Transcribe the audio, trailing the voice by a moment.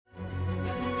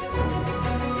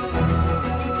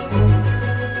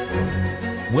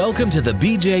Welcome to the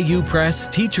BJU Press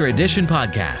Teacher Edition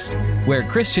podcast, where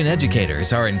Christian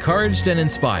educators are encouraged and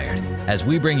inspired as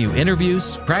we bring you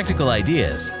interviews, practical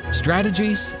ideas,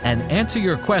 strategies, and answer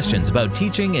your questions about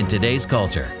teaching in today's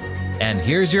culture. And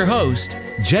here's your host,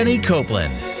 Jenny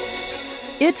Copeland.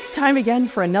 It's time again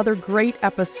for another great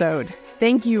episode.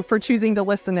 Thank you for choosing to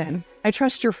listen in. I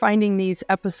trust you're finding these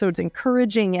episodes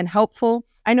encouraging and helpful.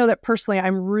 I know that personally,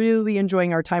 I'm really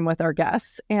enjoying our time with our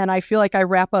guests, and I feel like I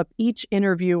wrap up each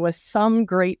interview with some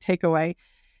great takeaway.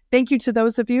 Thank you to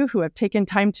those of you who have taken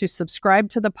time to subscribe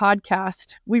to the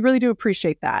podcast. We really do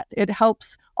appreciate that. It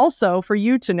helps also for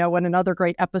you to know when another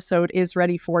great episode is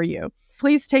ready for you.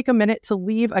 Please take a minute to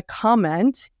leave a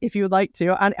comment, if you would like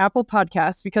to, on Apple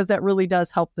Podcasts, because that really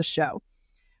does help the show.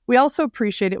 We also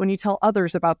appreciate it when you tell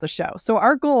others about the show. So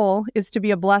our goal is to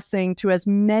be a blessing to as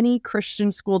many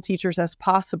Christian school teachers as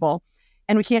possible.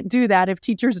 And we can't do that if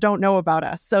teachers don't know about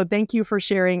us. So thank you for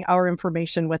sharing our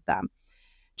information with them.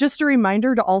 Just a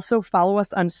reminder to also follow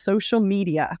us on social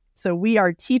media. So we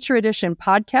are Teacher Edition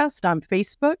Podcast on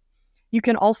Facebook. You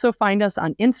can also find us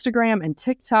on Instagram and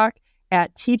TikTok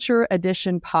at Teacher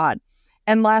Edition Pod.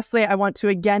 And lastly, I want to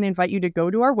again invite you to go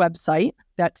to our website.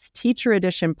 That's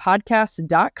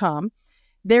teachereditionpodcast.com.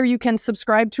 There you can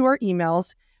subscribe to our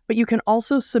emails, but you can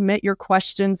also submit your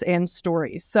questions and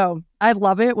stories. So I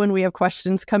love it when we have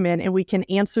questions come in and we can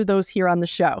answer those here on the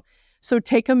show. So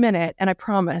take a minute, and I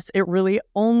promise it really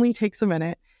only takes a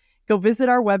minute. Go visit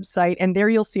our website, and there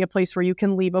you'll see a place where you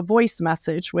can leave a voice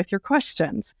message with your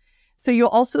questions. So you'll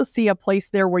also see a place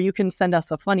there where you can send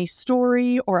us a funny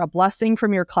story or a blessing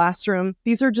from your classroom.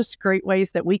 These are just great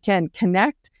ways that we can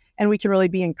connect and we can really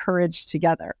be encouraged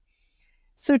together.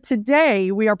 So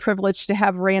today we are privileged to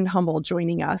have Rand Humble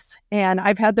joining us. And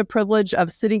I've had the privilege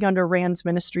of sitting under Rand's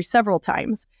ministry several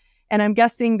times. And I'm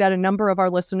guessing that a number of our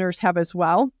listeners have as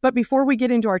well. But before we get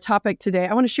into our topic today,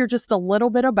 I want to share just a little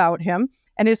bit about him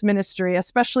and his ministry,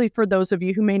 especially for those of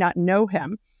you who may not know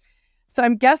him. So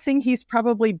I'm guessing he's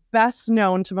probably best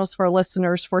known to most of our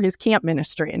listeners for his camp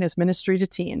ministry and his ministry to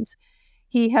teens.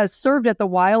 He has served at the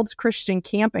Wilds Christian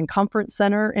Camp and Conference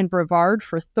Center in Brevard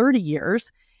for 30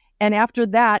 years. And after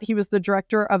that, he was the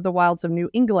director of the Wilds of New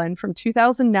England from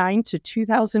 2009 to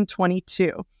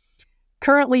 2022.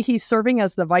 Currently, he's serving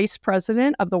as the vice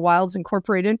president of the Wilds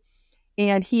Incorporated,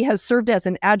 and he has served as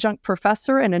an adjunct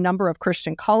professor in a number of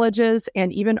Christian colleges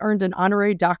and even earned an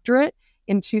honorary doctorate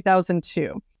in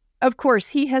 2002. Of course,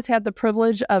 he has had the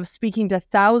privilege of speaking to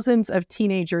thousands of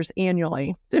teenagers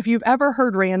annually. If you've ever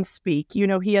heard Rand speak, you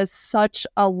know he has such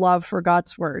a love for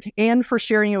God's word and for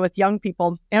sharing it with young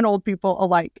people and old people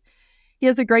alike. He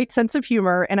has a great sense of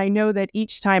humor, and I know that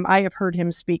each time I have heard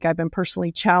him speak, I've been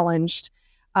personally challenged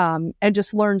and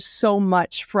just learned so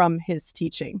much from his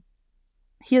teaching.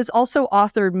 He has also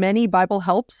authored many Bible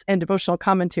helps and devotional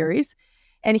commentaries,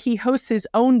 and he hosts his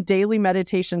own daily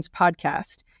meditations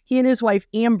podcast. He and his wife,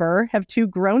 Amber, have 2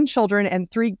 grown children and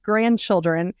 3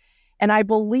 grandchildren, and I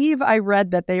believe I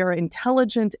read that they are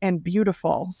intelligent and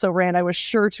beautiful. So, Rand, I was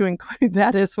sure to include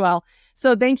that as well.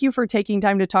 So thank you for taking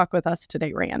time to talk with us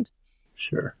today, Rand.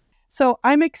 Sure. So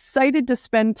I'm excited to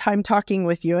spend time talking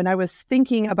with you, and I was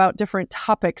thinking about different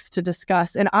topics to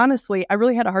discuss. And honestly, I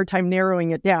really had a hard time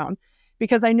narrowing it down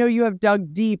because I know you have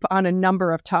dug deep on a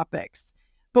number of topics.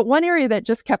 But one area that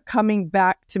just kept coming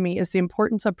back to me is the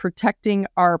importance of protecting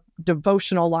our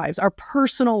devotional lives, our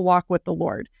personal walk with the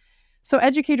Lord. So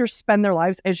educators spend their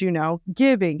lives, as you know,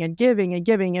 giving and giving and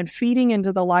giving and feeding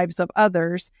into the lives of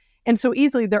others. And so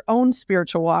easily their own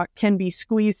spiritual walk can be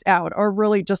squeezed out or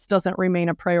really just doesn't remain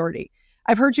a priority.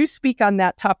 I've heard you speak on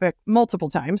that topic multiple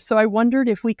times, so I wondered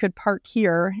if we could park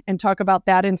here and talk about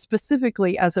that, and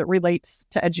specifically as it relates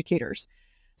to educators.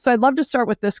 So I'd love to start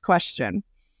with this question.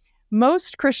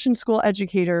 Most Christian school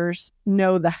educators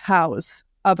know the hows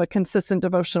of a consistent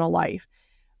devotional life.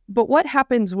 But what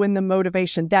happens when the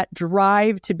motivation, that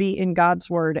drive to be in God's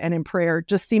word and in prayer,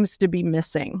 just seems to be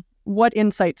missing? What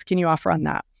insights can you offer on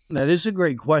that? That is a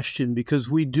great question, because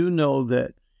we do know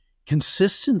that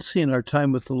consistency in our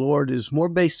time with the Lord is more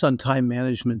based on time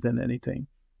management than anything.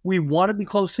 We want to be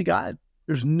close to God.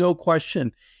 There's no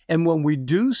question. And when we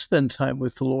do spend time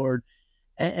with the Lord,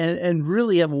 and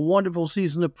really have a wonderful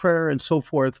season of prayer and so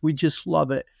forth, we just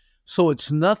love it. So it's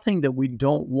nothing that we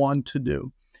don't want to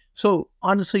do. So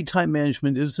honestly, time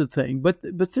management is the thing, but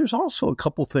there's also a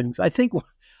couple things. I think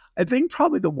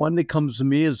probably the one that comes to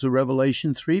me is the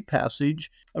Revelation 3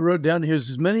 passage. I wrote down here,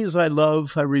 as many as I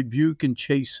love, I rebuke and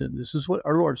chasten. This is what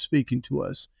our Lord's speaking to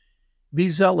us. Be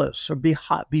zealous, or be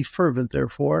hot, be fervent,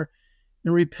 therefore,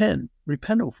 and repent.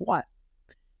 Repent of what?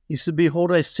 He said,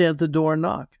 behold, I stand at the door and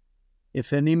knock.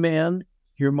 If any man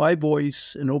hear my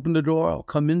voice and open the door. I'll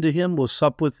come into him, we'll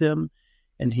sup with him,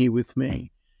 and he with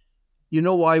me. You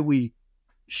know why we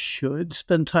should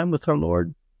spend time with our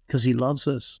Lord? Because he loves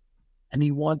us, and he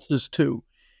wants us to.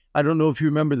 I don't know if you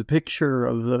remember the picture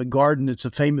of the garden. It's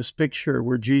a famous picture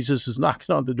where Jesus is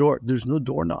knocking on the door. There's no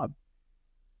doorknob.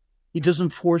 He doesn't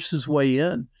force his way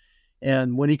in.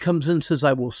 And when he comes in and says,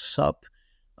 I will sup,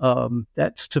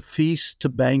 that's to feast, to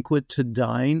banquet, to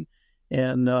dine.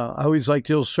 And I always like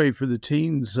to illustrate for the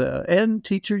teens, and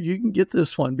teacher, you can get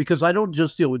this one, because I don't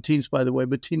just deal with teens, by the way,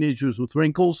 but teenagers with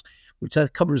wrinkles, which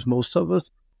that covers most of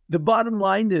us. The bottom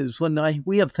line is when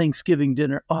we have Thanksgiving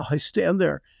dinner, I stand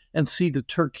there and see the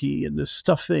turkey and the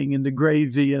stuffing and the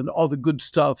gravy and all the good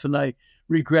stuff. And I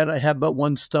regret I have but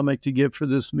one stomach to give for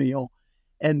this meal.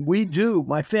 And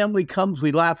my family comes,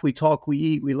 we laugh, we talk, we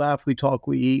eat, we laugh, we talk,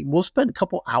 we eat. We'll spend a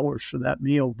couple hours for that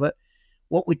meal. But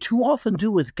what we too often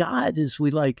do with God is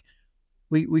we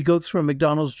go through a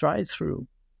McDonald's drive-through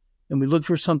and we look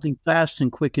for something fast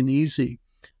and quick and easy.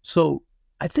 So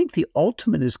I think the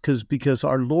ultimate is because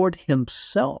our Lord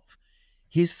himself,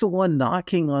 he's the one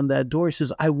knocking on that door. He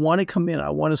says, I want to come in. I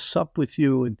want to sup with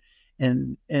you.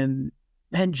 And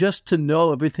just to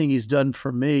know everything he's done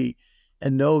for me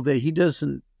and know that he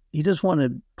doesn't want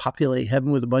to populate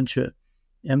heaven with a bunch of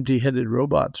empty-headed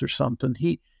robots or something.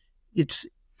 It's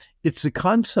the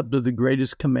concept of the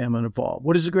greatest commandment of all.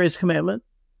 What is the greatest commandment?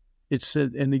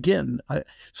 And again,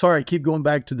 I keep going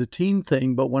back to the teen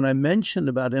thing, but when I mentioned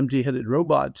about empty-headed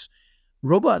robots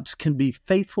can be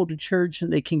faithful to church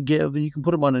and they can give, and you can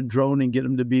put them on a drone and get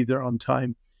them to be there on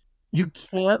time. You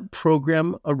can't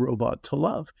program a robot to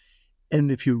love.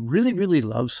 And if you really, really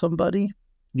love somebody,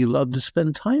 you love to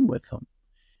spend time with them.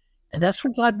 And that's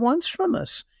what God wants from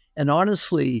us. And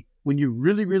honestly, when you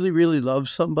really, really, really love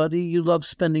somebody, you love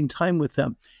spending time with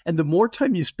them. And the more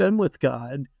time you spend with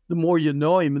God, the more you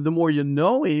know him. And the more you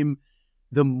know him,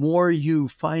 the more you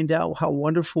find out how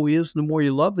wonderful he is, and the more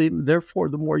you love him, therefore,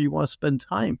 the more you want to spend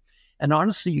time. And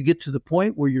honestly, you get to the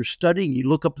point where you're studying, you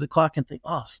look up at the clock and think, I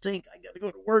got to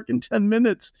go to work in 10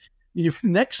 minutes.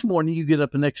 Next morning, you get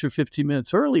up an extra 15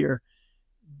 minutes earlier,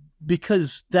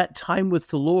 because that time with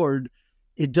the Lord,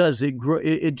 it does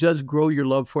grow your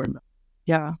love for him.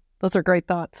 Yeah, those are great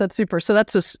thoughts. That's super. So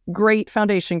that's a great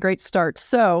foundation, great start.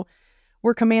 So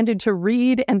we're commanded to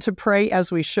read and to pray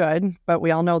as we should, but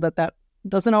we all know that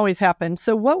doesn't always happen.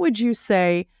 So what would you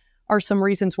say are some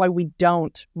reasons why we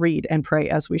don't read and pray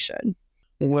as we should?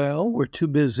 Well, we're too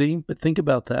busy, but think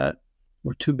about that.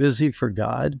 We're too busy for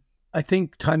God. I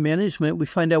think time management, we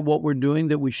find out what we're doing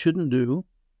that we shouldn't do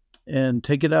and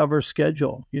take it out of our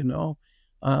schedule,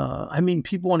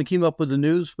 people want to keep up with the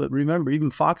news, but remember,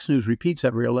 even Fox News repeats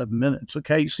every 11 minutes,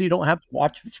 okay? So you don't have to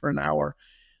watch it for an hour.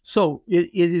 So it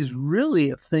is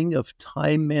really a thing of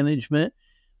time management,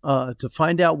 to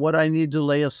find out what I need to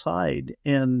lay aside.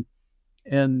 And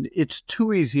it's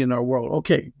too easy in our world,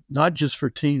 okay, not just for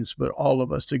teens, but all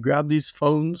of us, to grab these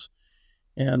phones,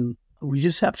 and we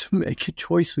just have to make a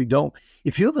choice we don't.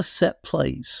 If you have a set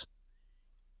place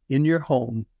in your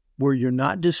home where you're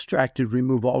not distracted,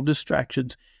 remove all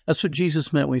distractions. That's what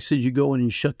Jesus meant when he said you go in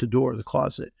and shut the door of the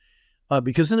closet.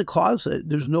 Because in a closet,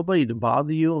 there's nobody to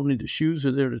bother you. Only the shoes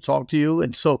are there to talk to you.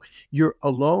 And so you're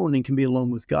alone and can be alone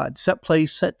with God. Set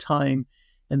place, set time,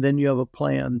 and then you have a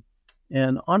plan.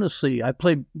 And honestly, I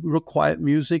play real quiet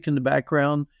music in the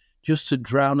background just to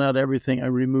drown out everything. I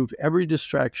remove every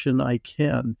distraction I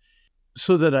can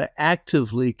so that I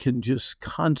actively can just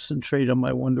concentrate on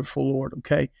my wonderful Lord,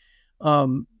 okay?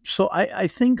 So I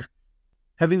think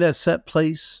having that set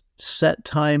place, set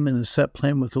time, and a set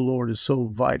plan with the Lord is so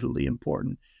vitally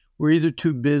important. We're either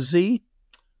too busy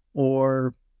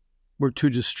or we're too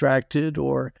distracted,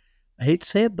 or I hate to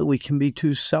say it, but we can be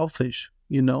too selfish,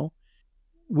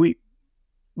 We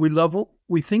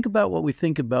think about what we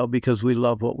think about because we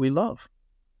love what we love.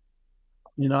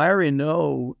 I already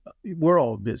know we're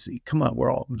all busy. Come on,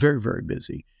 we're all very, very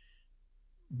busy.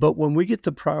 But when we get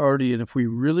the priority, and if we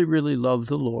really, really love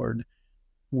the Lord,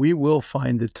 we will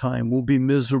find the time. We'll be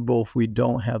miserable if we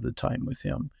don't have the time with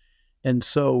him. And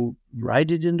so write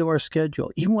it into our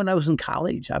schedule. Even when I was in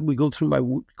college, I would go through my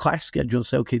class schedule and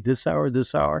say, okay, this hour.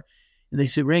 And they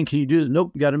say, Rain, can you do this?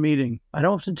 Nope, got a meeting. I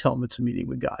don't have to tell them it's a meeting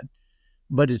with God.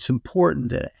 But it's important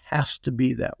that it has to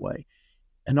be that way.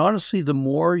 And honestly, the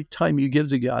more time you give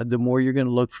to God, the more you're going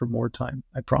to look for more time.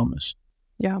 I promise.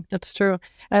 Yeah, that's true.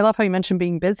 And I love how you mentioned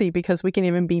being busy, because we can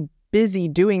even be busy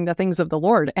doing the things of the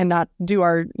Lord and not do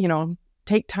our,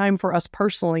 take time for us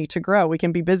personally to grow. We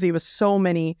can be busy with so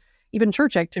many, even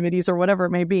church activities or whatever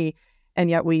it may be. and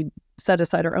yet we set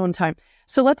aside our own time.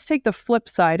 So let's take the flip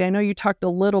side. I know you talked a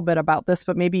little bit about this,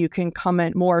 but maybe you can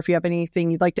comment more if you have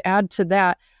anything you'd like to add to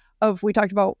that. We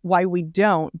talked about why we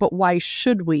don't, but why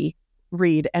should we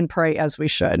read and pray as we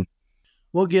should?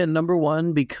 Well, again, number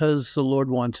one, because the Lord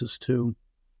wants us to.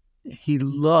 He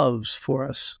loves for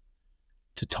us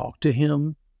to talk to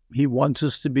him. He wants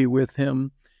us to be with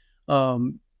him.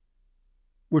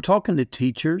 We're talking to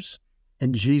teachers,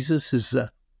 and Jesus is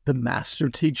the master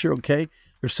teacher, okay?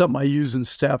 There's something I use in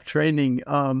staff training.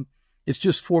 It's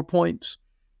just 4 points.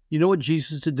 You know what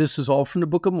Jesus did? This is all from the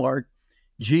book of Mark.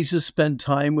 Jesus spent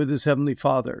time with his heavenly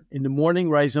Father. In the morning,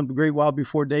 rising up a great while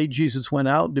before day, Jesus went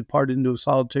out, departed into a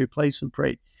solitary place and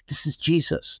prayed. This is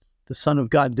Jesus, the Son of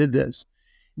God, did this.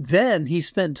 Then he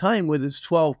spent time with his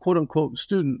 12, quote unquote,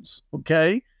 students,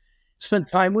 okay? Spent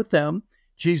time with them.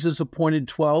 Jesus appointed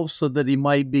 12 so that he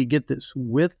might be, get this,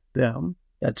 with them.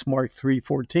 That's Mark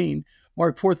 3:14.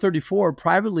 Mark 4:34,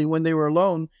 privately when they were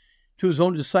alone, to his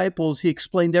own disciples, he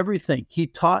explained everything. He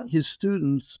taught his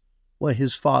students what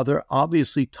his Father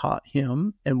obviously taught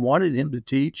him and wanted him to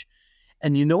teach.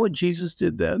 And you know what Jesus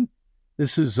did then?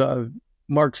 This is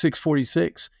Mark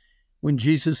 6:46. When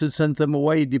Jesus had sent them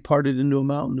away, he departed into a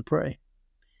mountain to pray.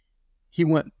 He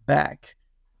went back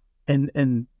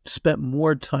and spent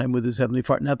more time with his heavenly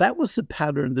Father. Now, that was the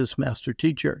pattern of this master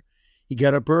teacher. He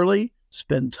got up early,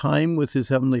 spent time with his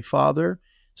heavenly Father,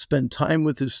 spent time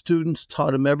with his students,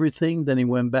 taught them everything. Then he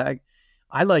went back.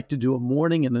 I like to do a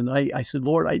morning and a night. I said,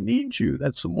 Lord, I need you.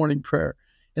 That's the morning prayer.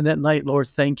 And that night, Lord,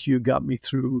 thank you, got me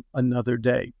through another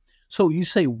day. So you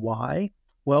say, why?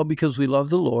 Well, because we love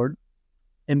the Lord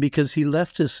and because he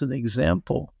left us an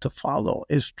example to follow.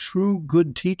 As true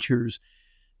good teachers,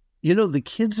 you know, the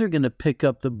kids are going to pick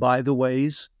up the by the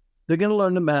ways. They're going to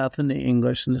learn the math and the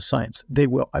English and the science. They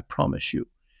will, I promise you.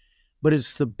 But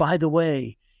it's the by the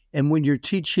way. And when you're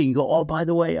teaching, you go, oh, by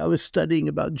the way, I was studying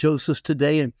about Joseph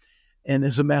today. And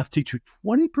as a math teacher,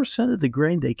 20% of the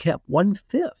grain they kept,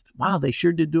 1/5. Wow, they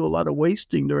sure did do a lot of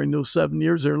wasting during those 7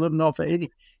 years. They're living off of 80.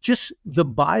 Just the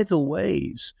by the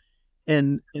ways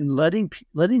and letting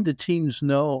the teams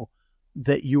know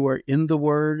that you are in the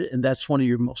Word, and that's one of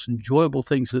your most enjoyable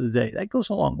things of the day. That goes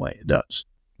a long way. It does.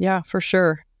 Yeah, for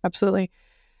sure. Absolutely.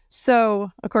 So,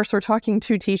 of course, we're talking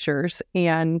to teachers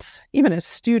and even as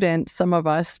students, some of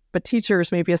us, but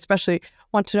teachers maybe especially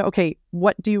want to know, okay,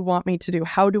 what do you want me to do?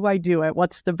 How do I do it?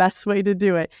 What's the best way to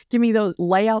do it?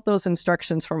 Lay out those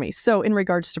instructions for me. So in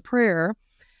regards to prayer,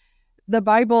 the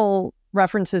Bible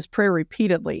references prayer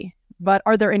repeatedly, but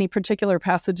are there any particular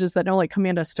passages that not only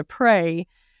command us to pray,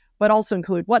 but also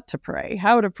include what to pray,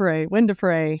 how to pray, when to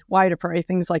pray, why to pray,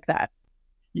 things like that?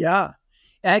 Yeah.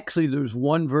 Actually, there's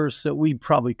one verse that we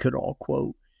probably could all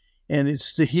quote, and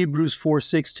it's the Hebrews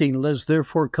 4:16. Let us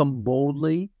therefore come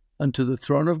boldly unto the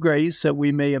throne of grace that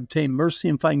we may obtain mercy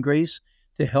and find grace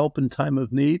to help in time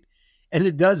of need. And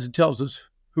it tells us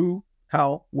who,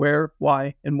 how, where,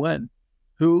 why, and when.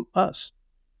 Who? Us.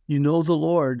 You know the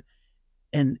Lord.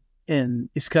 And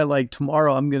it's kind of like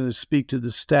tomorrow I'm going to speak to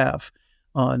the staff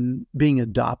on being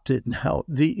adopted and how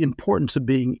the importance of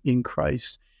being in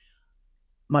Christ.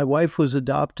 My wife was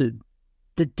adopted.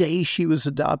 The day she was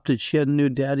adopted, she had a new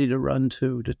daddy to run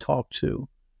to talk to.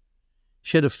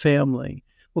 She had a family.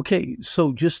 Okay,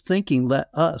 so just thinking, let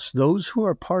us, those who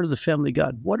are part of the family of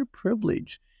God, what a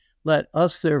privilege. Let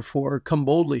us, therefore, come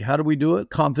boldly. How do we do it?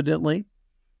 Confidently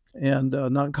and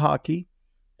not cocky.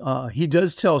 He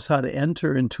does tell us how to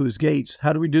enter into his gates.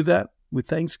 How do we do that? With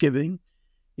thanksgiving.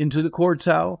 Into the courts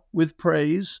out with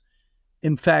praise.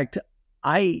 In fact,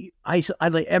 I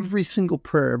like every single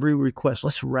prayer, every request,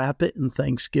 let's wrap it in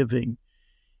thanksgiving.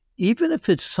 Even if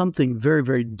it's something very,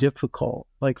 very difficult,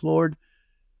 like, Lord,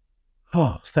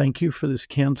 thank you for this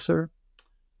cancer.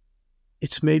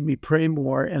 It's made me pray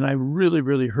more, and I really,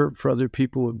 really hurt for other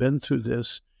people who have been through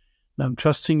this. And I'm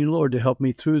trusting you, Lord, to help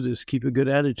me through this. Keep a good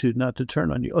attitude, not to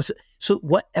turn on you. So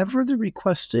whatever the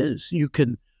request is, you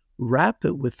can wrap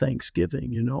it with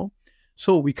thanksgiving, you know.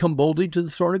 So we come boldly to the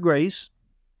throne of grace.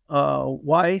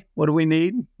 Why? What do we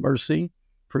need? Mercy,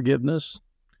 forgiveness.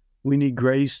 We need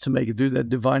grace to make it through that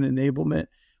divine enablement.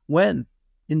 When?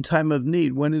 In time of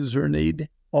need. When is there a need?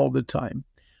 All the time.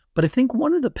 But I think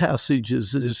one of the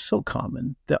passages that is so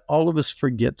common that all of us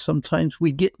forget sometimes,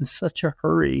 we get in such a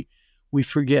hurry, we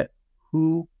forget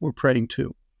who we're praying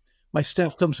to. My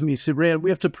staff comes to me and said, Rand, we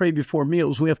have to pray before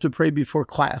meals. We have to pray before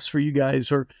class for you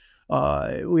guys, or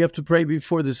we have to pray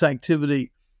before this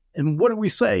activity. And what do we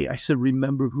say? I said,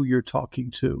 remember who you're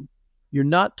talking to. You're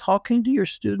not talking to your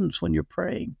students when you're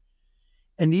praying.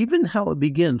 And even how it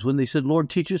begins, when they said, Lord,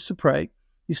 teach us to pray.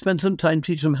 You spend some time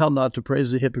teaching them how not to pray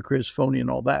as a hypocrite, phony, and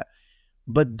all that.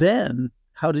 But then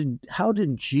how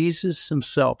did Jesus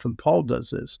himself, and Paul does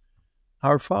this,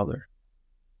 our Father?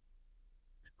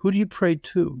 Who do you pray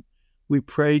to? We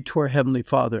pray to our Heavenly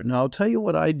Father. Now I'll tell you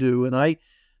what I do, and I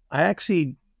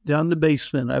actually down in the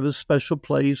basement, I have a special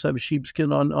place. I have a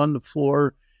sheepskin on the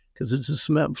floor because it's a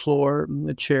cement floor,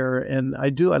 a chair, and I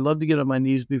love to get on my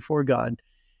knees before God.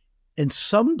 And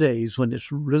some days when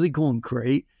it's really going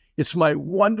great, it's my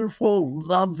wonderful,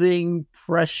 loving,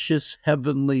 precious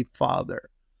Heavenly Father.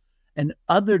 And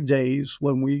other days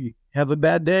when we have a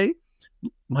bad day,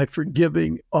 my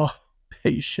forgiving,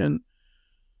 patient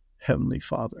Heavenly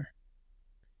Father.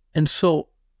 And so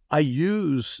I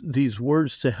use these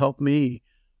words to help me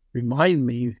remind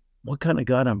me what kind of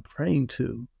God I'm praying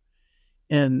to.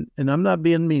 And I'm not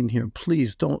being mean here.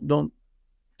 Please don't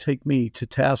take me to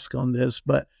task on this,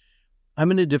 but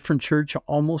I'm in a different church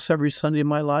almost every Sunday of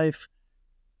my life.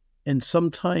 And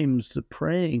sometimes the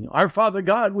praying, our Father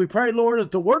God, we pray, Lord,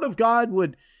 that the word of God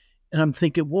would, and I'm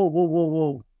thinking, whoa, whoa, whoa,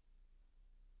 whoa.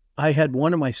 I had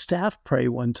one of my staff pray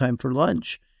one time for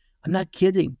lunch. I'm not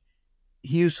kidding.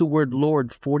 He used the word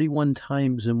Lord 41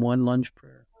 times in one lunch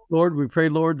prayer. Lord, we pray,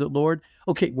 Lord, that Lord.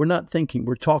 Okay, we're not thinking.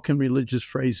 We're talking religious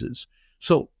phrases.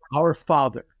 So, our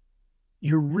Father,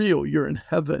 you're real. You're in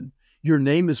heaven. Your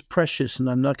name is precious, and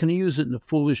I'm not going to use it in a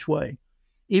foolish way.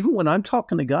 Even when I'm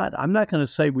talking to God, I'm not going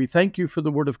to say, we thank you for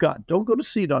the word of God. Don't go to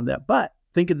seed on that. But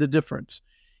think of the difference.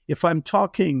 If I'm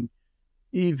talking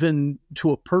even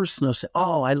to a person, I'll say,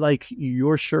 oh, I like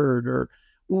your shirt, or,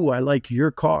 ooh, I like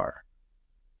your car.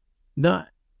 Not,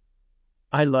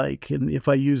 I like, and if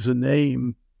I use a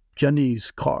name,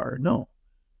 Jenny's car. No,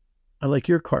 I like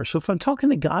your car. So if I'm talking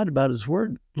to God about his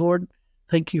word, Lord,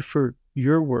 thank you for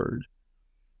your word.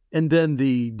 And then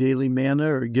the daily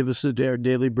manna, or give us our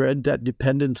daily bread, that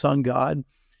dependence on God.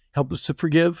 Help us to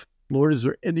forgive. Lord, is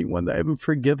there anyone that I haven't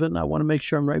forgiven? I want to make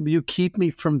sure I'm right with you. Keep me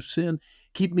from sin.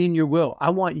 Keep me in your will. I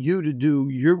want you to do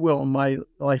your will in my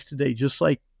life today, just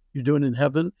like you're doing in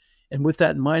heaven. And with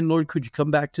that in mind, Lord, could you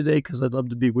come back today? Because I'd love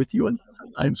to be with you, and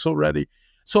I'm so ready.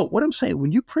 So what I'm saying,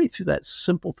 when you pray through that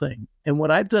simple thing, and what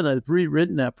I've done, I've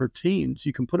rewritten that for teens.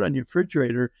 You can put it on your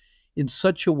refrigerator in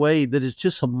such a way that it's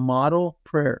just a model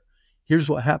prayer. Here's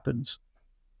what happens.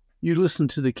 You listen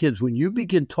to the kids. When you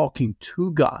begin talking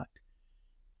to God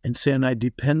and saying, I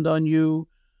depend on you,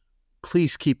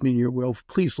 please keep me in your will.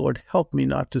 Please, Lord, help me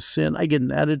not to sin. I get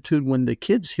an attitude when the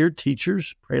kids hear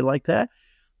teachers pray like that.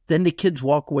 Then the kids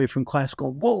walk away from class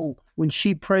going, whoa, when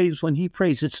she prays, when he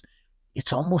prays,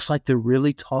 it's almost like they're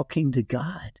really talking to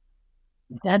God.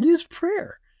 That is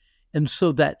prayer. And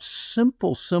so that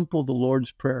simple, the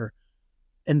Lord's Prayer,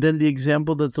 and then the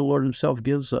example that the Lord himself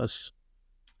gives us,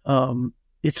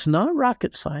 it's not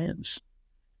rocket science.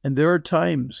 And there are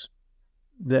times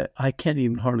that I can't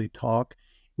even hardly talk.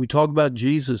 We talk about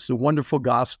Jesus, the wonderful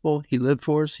gospel. He lived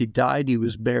for us. He died. He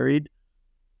was buried.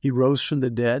 He rose from the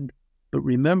dead. But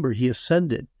remember, he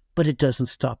ascended. But it doesn't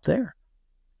stop there.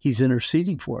 He's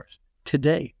interceding for us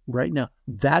today, right now.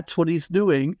 That's what he's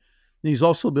doing. And he's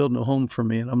also building a home for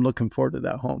me, and I'm looking forward to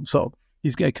that home. So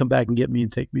he's going to come back and get me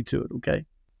and take me to it, okay?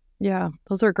 Yeah,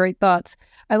 those are great thoughts.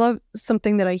 I love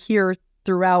something that I hear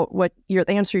throughout what the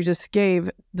answer you just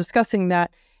gave, discussing that,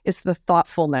 is the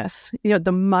thoughtfulness,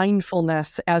 the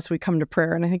mindfulness as we come to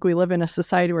prayer. And I think we live in a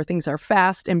society where things are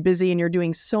fast and busy, and you're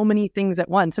doing so many things at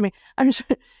once. I mean,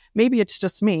 maybe it's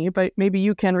just me, but maybe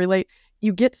you can relate.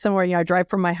 You get somewhere, I drive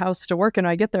from my house to work, and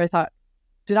I get there, I thought,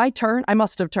 did I turn? I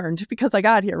must have turned because I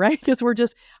got here, right?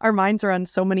 Because our minds are on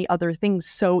so many other things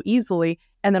so easily.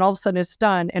 And then all of a sudden it's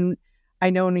done. And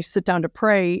I know when we sit down to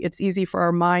pray, it's easy for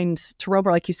our minds to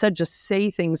rover, like you said, just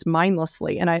say things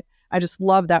mindlessly. And I just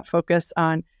love that focus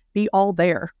on be all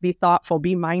there, be thoughtful,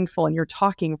 be mindful, and you're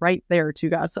talking right there to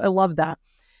God. So I love that.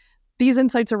 These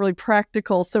insights are really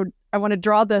practical. So I want to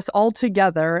draw this all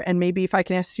together. And maybe if I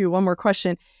can ask you one more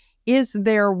question, is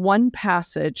there one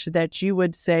passage that you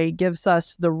would say gives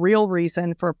us the real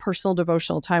reason for a personal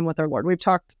devotional time with our Lord? We've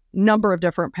talked a number of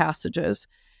different passages.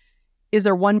 Is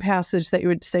there one passage that you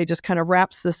would say just kind of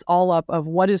wraps this all up of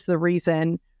what is the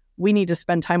reason we need to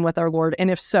spend time with our Lord?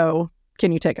 And if so,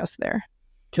 can you take us there?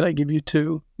 Can I give you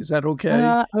two? Is that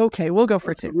okay? Okay, we'll go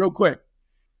for two. Real quick.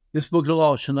 This book of the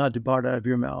law shall not depart out of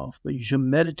your mouth, but you shall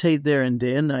meditate therein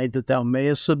day and night, that thou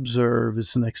mayest observe,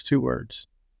 is the next two words,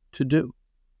 to do.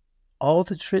 All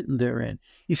that's written therein.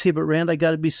 You say, but Rand, I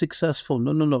got to be successful.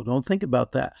 No. Don't think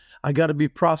about that. I got to be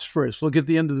prosperous. Look at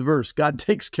the end of the verse. God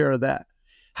takes care of that.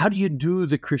 How do you do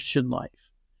the Christian life?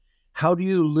 How do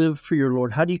you live for your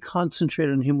Lord? How do you concentrate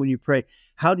on him when you pray?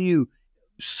 How do you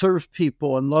serve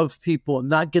people and love people and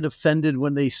not get offended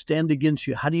when they stand against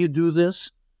you? How do you do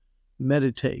this?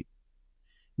 Meditate.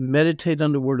 Meditate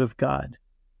on the Word of God.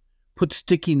 Put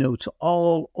sticky notes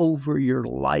all over your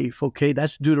life, okay?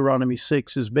 That's Deuteronomy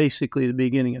 6 is basically the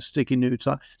beginning of sticky notes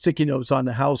on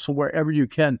the house or wherever you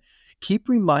can. Keep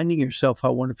reminding yourself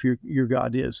how wonderful your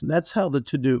God is, and that's how the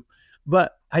to-do.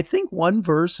 But I think one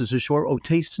verse is a short,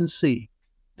 taste and see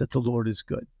that the Lord is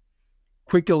good.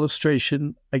 Quick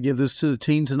illustration, I give this to the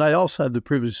teens, and I also had the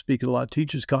privilege to speak at a lot of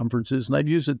teachers' conferences, and I'd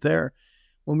use it there.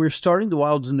 When we were starting the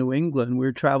Wilds in New England, we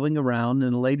were traveling around,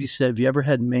 and a lady said, "Have you ever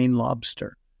had Maine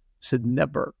lobster?" I said,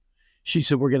 "Never." She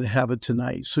said, "We're going to have it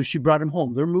tonight." So she brought him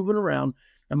home. They're moving around,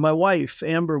 and my wife,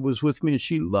 Amber, was with me, and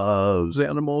she loves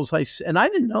animals. And I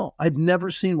didn't know. I'd never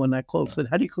seen one that close. I said,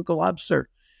 "How do you cook a lobster?"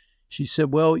 She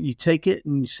said, "Well, you take it,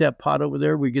 and you set a pot over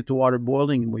there. We get the water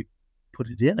boiling, and we put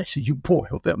it in." I said, "You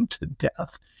boil them to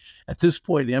death." At this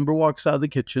point, Amber walks out of the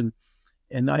kitchen,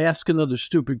 and I ask another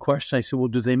stupid question. I said, "Well,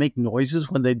 do they make noises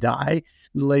when they die?"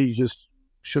 And the lady just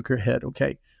shook her head.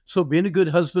 Okay. So being a good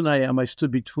husband I am, I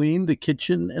stood between the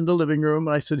kitchen and the living room,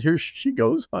 and I said, "Here she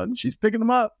goes, hon. She's picking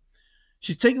them up.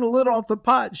 She's taking the lid off the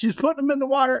pot. She's putting them in the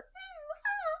water."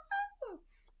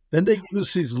 Then they gave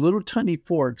us these little tiny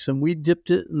forks, and we dipped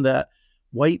it in that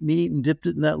white meat and dipped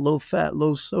it in that low-fat,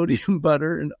 low-sodium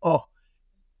butter. And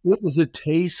it was a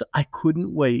taste. I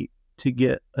couldn't wait to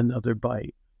get another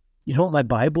bite. You know what my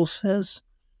Bible says?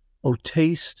 "Oh,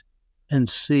 taste and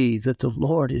see that the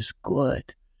Lord is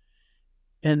good."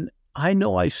 And I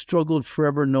know I struggled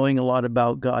forever knowing a lot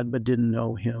about God, but didn't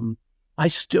know him. I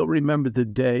still remember the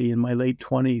day in my late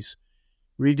 20s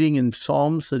reading in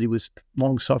Psalms that he was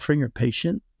long-suffering or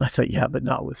patient. I thought, yeah, but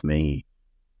not with me.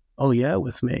 Oh, yeah,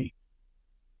 with me.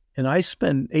 And I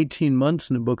spent 18 months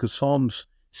in the book of Psalms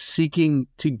seeking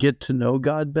to get to know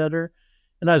God better.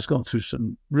 And I was going through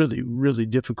some really, really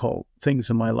difficult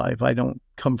things in my life. I don't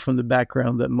come from the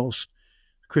background that most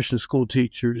Christian school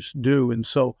teachers do. And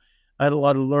so I had a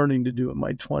lot of learning to do in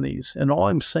my 20s. And all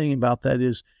I'm saying about that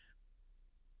is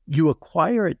you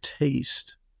acquire a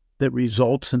taste that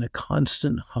results in a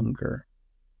constant hunger.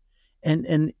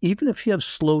 And even if you have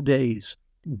slow days,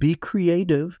 be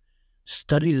creative,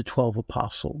 study the 12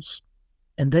 apostles,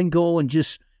 and then go and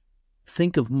just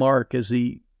think of Mark as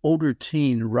the older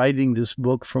teen writing this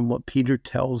book from what Peter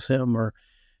tells him, or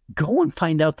go and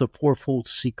find out the fourfold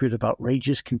secret of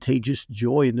outrageous, contagious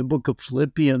joy in the book of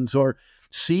Philippians, or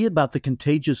see about the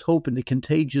contagious hope and the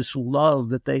contagious love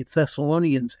that the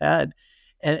Thessalonians had,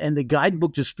 and the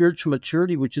guidebook to spiritual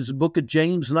maturity, which is the book of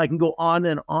James, and I can go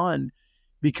on,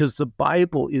 because the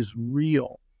Bible is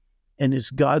real, and it's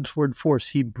God's word for us.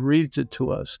 He breathed it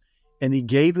to us, and he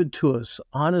gave it to us,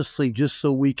 honestly, just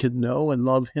so we could know and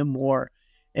love him more.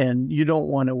 And you don't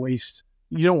want to waste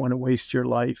your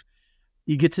life.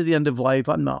 You get to the end of life.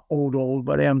 I'm not old,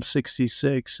 but I am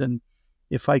 66. And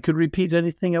if I could repeat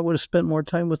anything, I would have spent more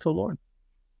time with the Lord.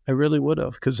 I really would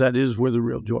have, because that is where the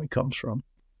real joy comes from.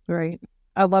 Right.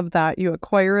 I love that. You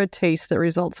acquire a taste that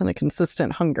results in a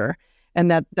consistent hunger.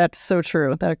 And that's so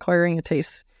true, that acquiring a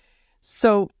taste.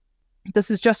 So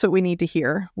this is just what we need to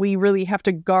hear. We really have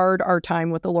to guard our time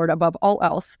with the Lord above all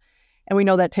else. And we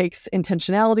know that takes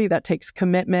intentionality, that takes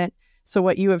commitment. So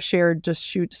what you have shared just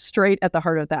shoots straight at the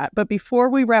heart of that. But before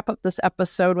we wrap up this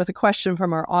episode with a question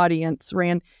from our audience,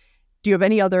 Rand, do you have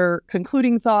any other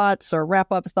concluding thoughts or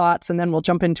wrap-up thoughts? And then we'll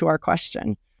jump into our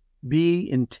question. Be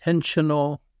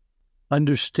intentional.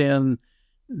 Understand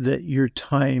that your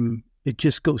time, it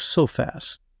just goes so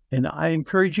fast. And I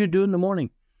encourage you to do it in the morning.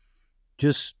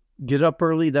 Just get up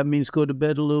early. That means go to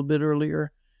bed a little bit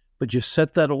earlier. But just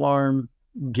set that alarm,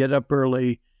 get up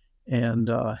early, and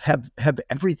have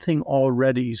everything all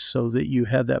ready so that you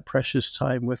have that precious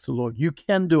time with the Lord. You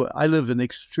can do it. I live an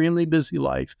extremely busy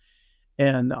life,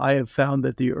 and I have found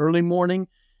that the early morning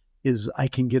is I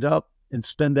can get up and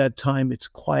spend that time. It's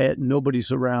quiet,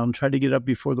 nobody's around. Try to get up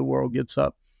before the world gets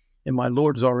up, and my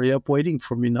Lord's already up waiting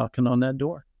for me, knocking on that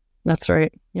door. That's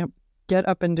right. Yep. Get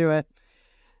up and do it.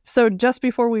 So just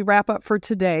before we wrap up for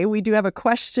today, we do have a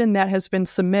question that has been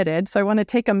submitted. So I want to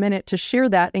take a minute to share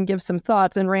that and give some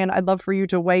thoughts. And Rand, I'd love for you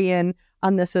to weigh in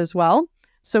on this as well.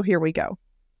 So here we go.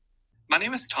 My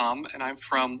name is Tom, and I'm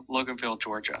from Loganville,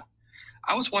 Georgia.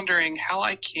 I was wondering how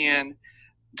I can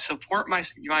support my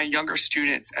younger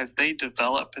students as they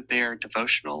develop their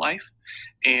devotional life,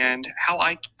 and how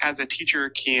I, as a teacher,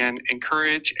 can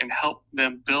encourage and help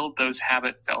them build those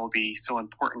habits that will be so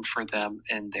important for them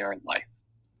in their life.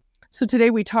 So today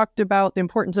we talked about the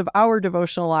importance of our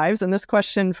devotional lives, and this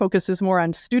question focuses more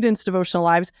on students' devotional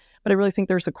lives, but I really think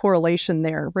there's a correlation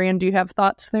there. Rand, do you have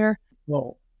thoughts there?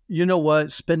 Well, you know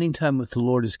what? Spending time with the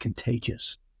Lord is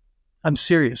contagious. I'm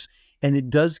serious. And it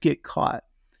does get caught.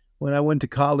 When I went to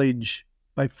college,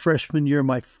 My freshman year,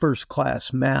 my first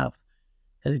class, math,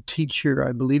 had a teacher,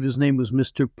 I believe his name was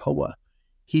Mr. Poa.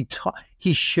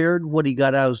 He shared what he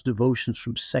got out of his devotions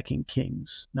from Second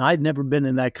Kings. Now, I'd never been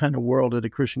in that kind of world at a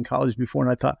Christian college before,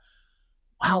 and I thought,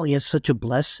 wow, he has such a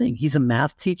blessing. He's a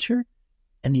math teacher,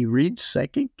 and he reads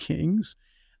Second Kings.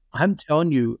 I'm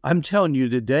telling you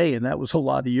today, and that was a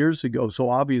lot of years ago, so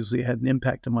obviously it had an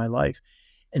impact on my life.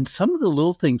 And some of the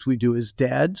little things we do as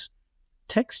dads,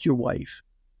 text your wife,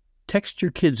 text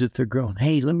your kids if they're grown.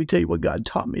 Hey, let me tell you what God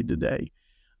taught me today.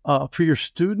 For your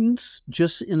students,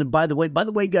 by the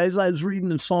way, guys, I was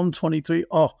reading in Psalm 23,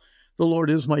 oh, the Lord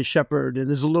is my shepherd.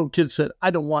 And as a little kid said, I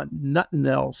don't want nothing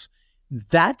else.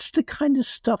 That's the kind of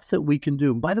stuff that we can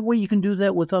do. By the way, you can do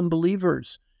that with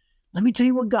unbelievers. Let me tell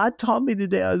you what God taught me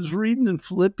today. I was reading in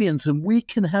Philippians, and we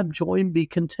can have joy and be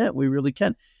content. We really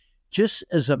can. Just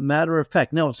as a matter of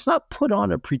fact. Now, it's not put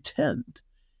on a pretend.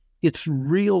 It's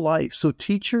real life. So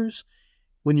teachers,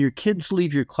 when your kids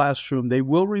leave your classroom, they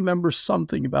will remember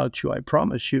something about you, I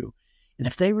promise you. And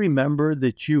if they remember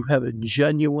that you have a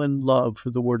genuine love for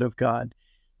the Word of God,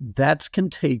 that's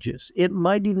contagious. It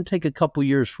might even take a couple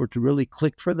years for it to really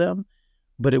click for them,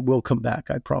 but it will come back,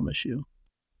 I promise you.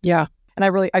 Yeah. And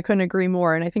I couldn't agree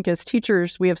more. And I think as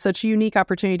teachers, we have such a unique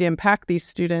opportunity to impact these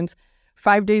students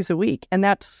 5 days a week. And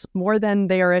that's more than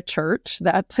they are at church.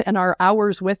 And our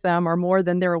hours with them are more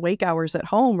than their awake hours at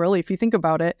home, really, if you think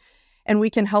about it. And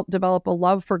we can help develop a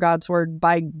love for God's Word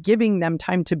by giving them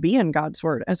time to be in God's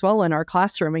Word as well in our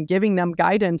classroom, and giving them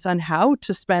guidance on how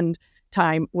to spend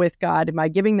time with God, and by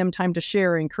giving them time to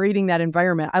share and creating that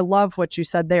environment. I love what you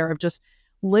said there of just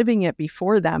living it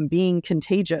before them, being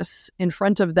contagious in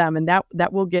front of them, and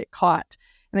that will get caught.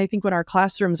 And I think when our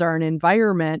classrooms are an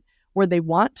environment where they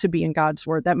want to be in God's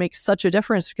Word, that makes such a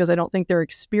difference, because I don't think they're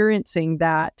experiencing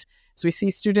that. So we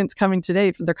see students coming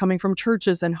today, they're coming from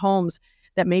churches and homes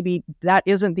that maybe that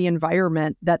isn't the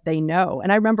environment that they know.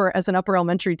 And I remember as an upper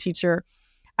elementary teacher,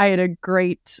 I had a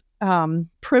great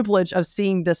privilege of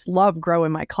seeing this love grow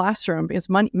in my classroom, because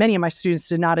many of my students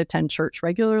did not attend church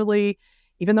regularly,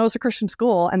 even though it was a Christian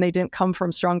school, and they didn't come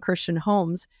from strong Christian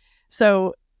homes.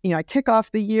 So, I kick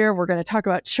off the year, we're going to talk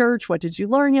about church. What did you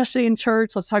learn yesterday in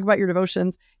church? Let's talk about your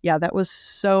devotions. Yeah, that was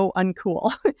so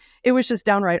uncool. It was just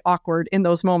downright awkward in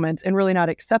those moments and really not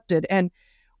accepted. And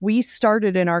we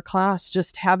started in our class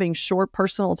just having short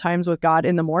personal times with God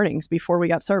in the mornings before we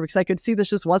got started, because I could see this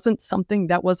just wasn't something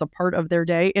that was a part of their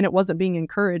day, and it wasn't being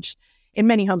encouraged in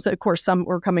many homes. Of course, some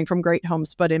were coming from great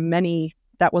homes, but in many,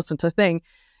 that wasn't a thing.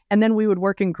 And then we would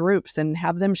work in groups and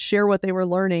have them share what they were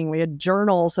learning. We had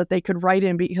journals that they could write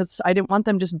in, because I didn't want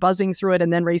them just buzzing through it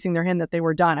and then raising their hand that they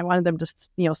were done. I wanted them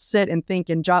to, sit and think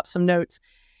and jot some notes.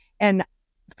 And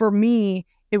for me,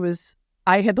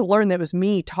 I had to learn that it was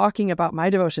me talking about my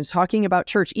devotions, talking about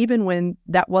church, even when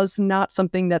that was not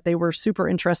something that they were super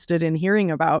interested in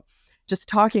hearing about, just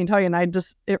talking. And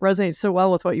it resonated so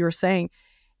well with what you were saying.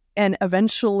 And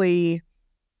eventually,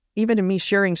 even in me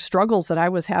sharing struggles that I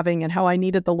was having and how I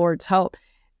needed the Lord's help,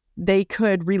 they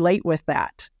could relate with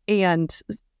that. And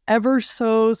ever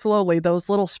so slowly, those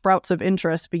little sprouts of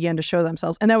interest began to show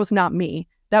themselves. And that was not me.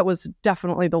 That was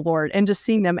definitely the Lord. And just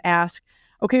seeing them ask,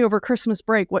 okay, over Christmas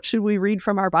break, what should we read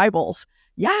from our Bibles?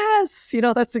 Yes,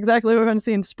 that's exactly what we're going to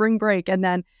see in spring break. And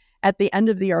then at the end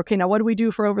of the year, okay, now what do we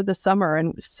do for over the summer?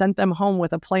 And sent them home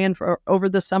with a plan for over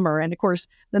the summer. And of course,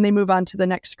 then they move on to the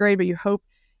next grade, but you hope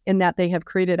in that they have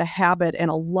created a habit and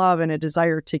a love and a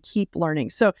desire to keep learning.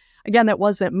 So again, that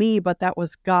wasn't me, but that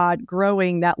was God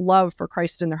growing that love for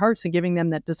Christ in their hearts and giving them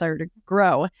that desire to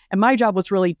grow. And my job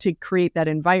was really to create that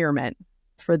environment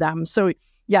for them. So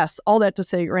yes, all that to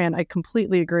say, Rand, I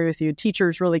completely agree with you.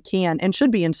 Teachers really can and should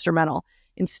be instrumental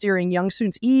in steering young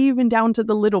students, even down to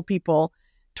the little people,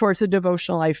 towards a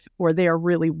devotional life where they are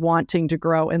really wanting to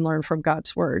grow and learn from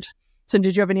God's Word. So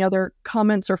did you have any other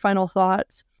comments or final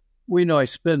thoughts? We know I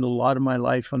spend a lot of my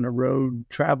life on the road,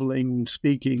 traveling,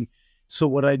 speaking. So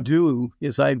what I do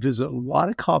is I visit a lot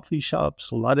of coffee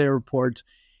shops, a lot of airports,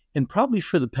 and probably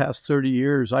for the past 30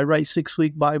 years, I write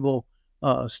 6-week Bible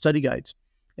study guides.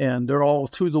 And they're all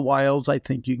through the wilds. I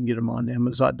think you can get them on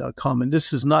Amazon.com. And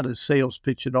this is not a sales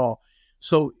pitch at all.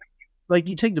 So like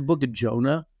you take the book of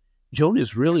Jonah. Jonah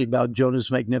is really about Jonah's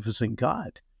magnificent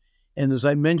God. And as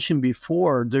I mentioned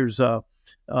before, there's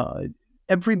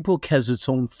every book has its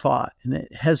own thought and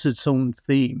it has its own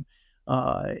theme.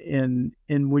 And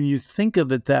when you think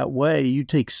of it that way, you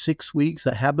take 6 weeks.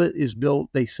 A habit is built,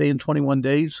 they say, in 21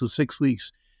 days. So 6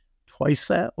 weeks, twice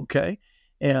that. Okay.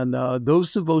 And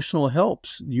those devotional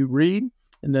helps. You read,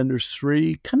 and then there's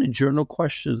 3 kind of journal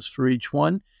questions for each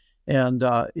one. And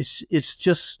it's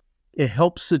just It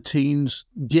helps the teens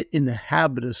get in the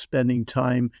habit of spending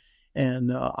time.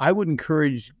 And I would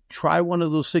encourage, try one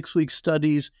of those 6-week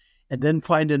studies and then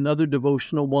find another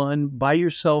devotional one. Buy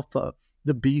yourself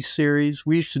the B series.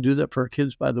 We used to do that for our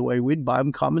kids, by the way. We'd buy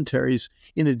them commentaries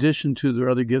in addition to their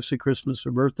other gifts at Christmas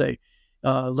or birthday.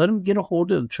 Let them get a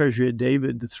hold of the Treasury of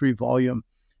David, the 3-volume,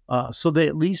 so they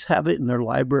at least have it in their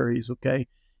libraries, okay?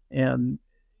 And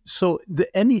so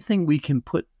anything we can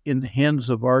put in the hands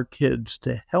of our kids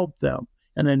to help them,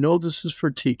 and I know this is for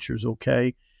teachers,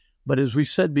 okay? But as we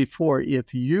said before,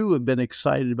 if you have been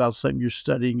excited about something you're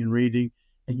studying and reading,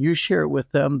 and you share it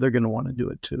with them, they're going to want to do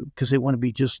it too, because they want to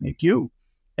be just like you,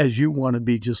 as you want to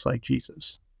be just like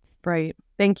Jesus. Right.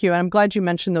 Thank you. And I'm glad you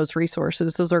mentioned those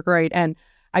resources. Those are great. And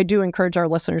I do encourage our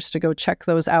listeners to go check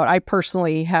those out. I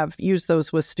personally have used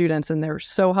those with students, and they're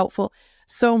so helpful.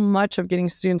 So much of getting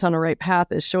students on the right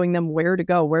path is showing them where to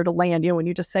go, where to land. When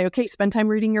you just say, okay, spend time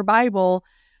reading your Bible,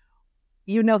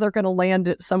 they're going to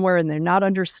land somewhere and they're not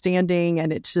understanding,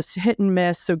 and it's just hit and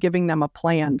miss. So giving them a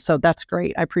plan. So that's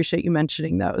great. I appreciate you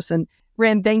mentioning those. And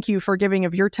Rand, thank you for giving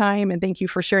of your time, and thank you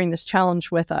for sharing this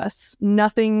challenge with us.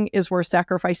 Nothing is worth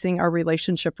sacrificing our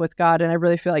relationship with God, and I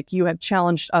really feel like you have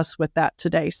challenged us with that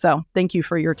today. So thank you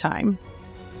for your time.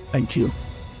 Thank you.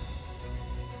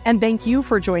 And thank you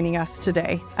for joining us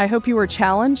today. I hope you were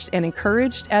challenged and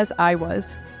encouraged as I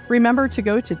was. Remember to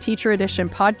go to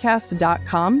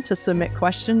teachereditionpodcast.com to submit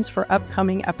questions for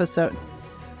upcoming episodes.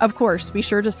 Of course, be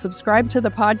sure to subscribe to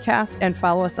the podcast and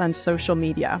follow us on social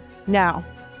media. Now,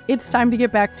 it's time to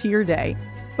get back to your day.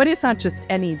 But it's not just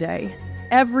any day.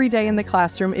 Every day in the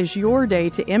classroom is your day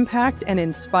to impact and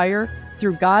inspire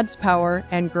through God's power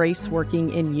and grace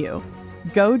working in you.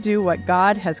 Go do what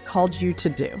God has called you to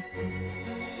do.